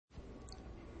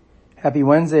Happy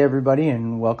Wednesday, everybody,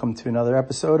 and welcome to another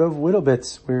episode of Whittle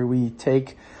Bits, where we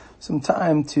take some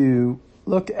time to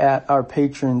look at our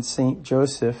patron, Saint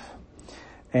Joseph,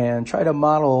 and try to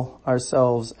model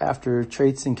ourselves after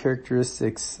traits and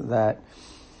characteristics that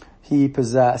he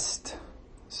possessed.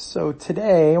 So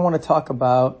today I want to talk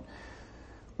about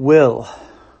will,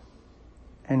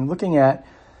 and looking at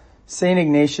Saint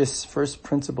Ignatius' first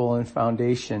principle and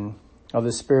foundation of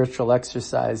the spiritual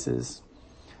exercises.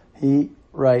 He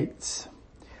writes,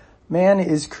 "Man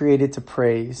is created to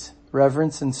praise,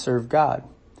 reverence, and serve God,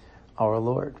 our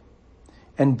Lord,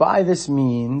 and by this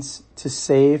means to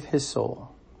save his soul.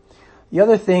 The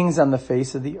other things on the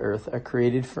face of the earth are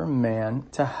created for man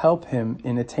to help him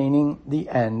in attaining the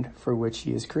end for which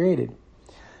he is created.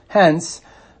 Hence,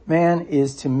 man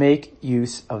is to make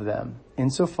use of them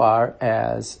insofar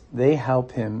as they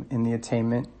help him in the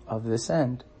attainment of this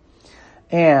end.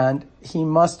 And he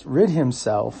must rid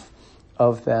himself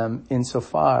of them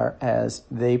insofar as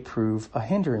they prove a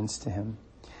hindrance to him.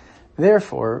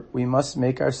 Therefore, we must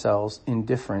make ourselves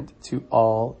indifferent to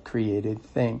all created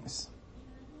things.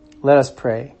 Let us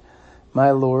pray. My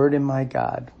Lord and my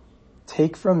God,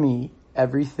 take from me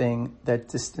everything that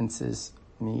distances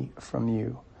me from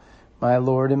you. My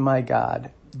Lord and my God,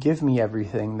 give me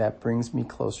everything that brings me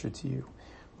closer to you.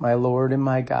 My Lord and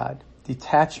my God,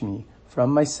 detach me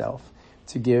from myself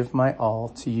to give my all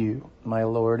to you. My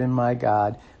Lord and my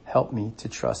God, help me to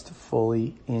trust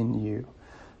fully in you."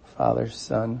 Father,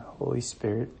 Son, Holy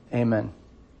Spirit. Amen.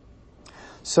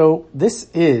 So this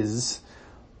is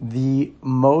the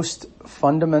most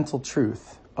fundamental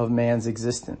truth of man's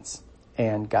existence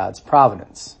and God's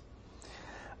providence.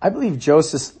 I believe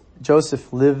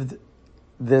Joseph lived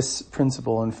this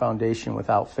principle and foundation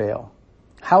without fail.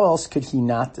 How else could he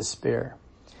not despair?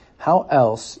 How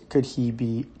else could he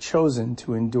be chosen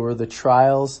to endure the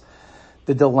trials,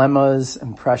 the dilemmas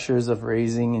and pressures of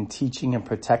raising and teaching and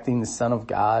protecting the Son of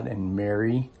God and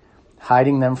Mary,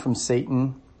 hiding them from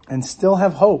Satan, and still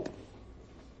have hope?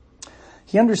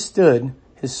 He understood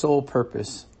his sole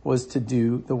purpose was to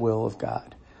do the will of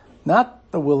God.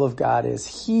 Not the will of God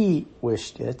as he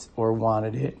wished it or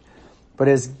wanted it, but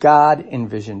as God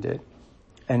envisioned it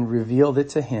and revealed it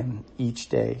to him each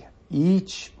day,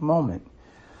 each moment.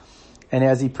 And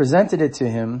as he presented it to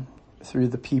him through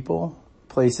the people,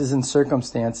 places, and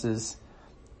circumstances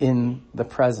in the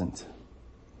present.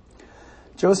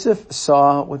 Joseph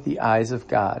saw with the eyes of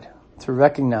God to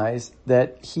recognize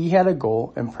that he had a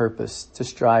goal and purpose to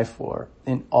strive for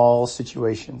in all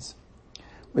situations,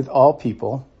 with all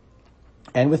people,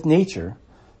 and with nature,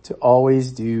 to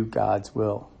always do God's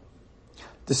will.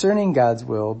 Discerning God's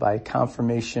will by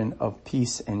confirmation of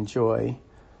peace and joy,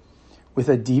 with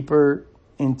a deeper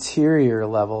interior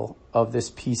level of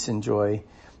this peace and joy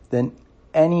than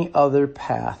any other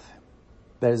path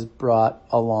that has brought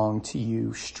along to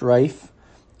you strife,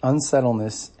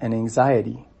 unsettledness, and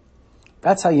anxiety.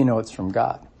 That's how you know it's from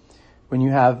God, when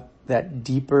you have that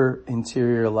deeper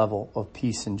interior level of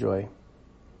peace and joy.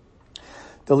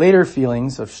 The later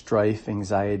feelings of strife,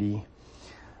 anxiety,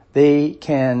 they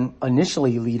can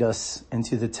initially lead us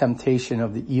into the temptation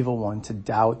of the evil one to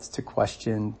doubt, to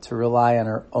question, to rely on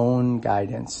our own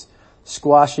guidance,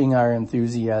 squashing our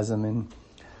enthusiasm and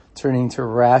turning to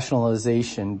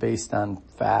rationalization based on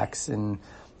facts and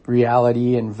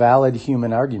reality and valid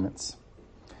human arguments.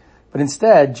 But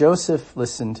instead, Joseph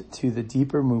listened to the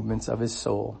deeper movements of his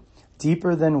soul,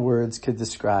 deeper than words could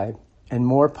describe and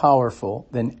more powerful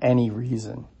than any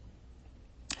reason.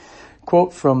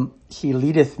 Quote from He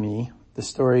Leadeth Me, the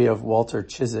story of Walter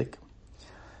Chiswick.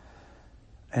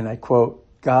 And I quote,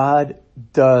 "God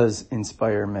does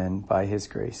inspire men by his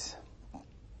grace,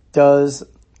 does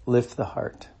lift the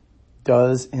heart,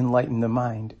 does enlighten the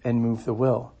mind and move the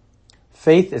will.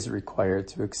 Faith is required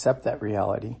to accept that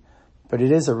reality, but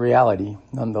it is a reality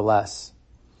nonetheless."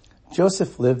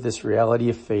 Joseph lived this reality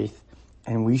of faith,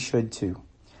 and we should too.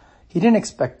 He didn't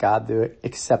expect God to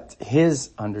accept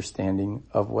his understanding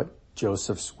of what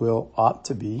Joseph's will ought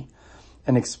to be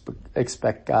and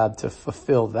expect God to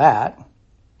fulfill that.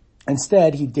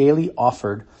 Instead, he daily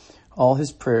offered all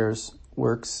his prayers,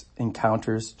 works,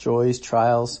 encounters, joys,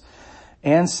 trials,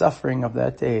 and suffering of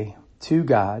that day to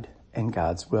God and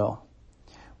God's will.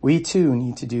 We too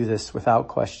need to do this without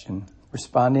question,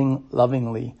 responding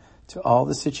lovingly to all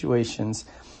the situations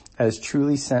as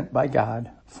truly sent by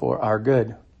God for our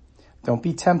good. Don't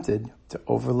be tempted to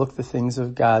overlook the things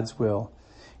of God's will.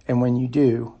 And when you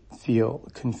do feel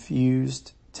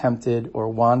confused, tempted, or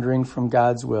wandering from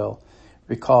God's will,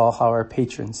 recall how our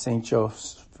patron, Saint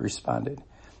Joseph, responded.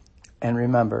 And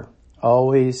remember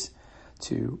always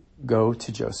to go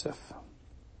to Joseph.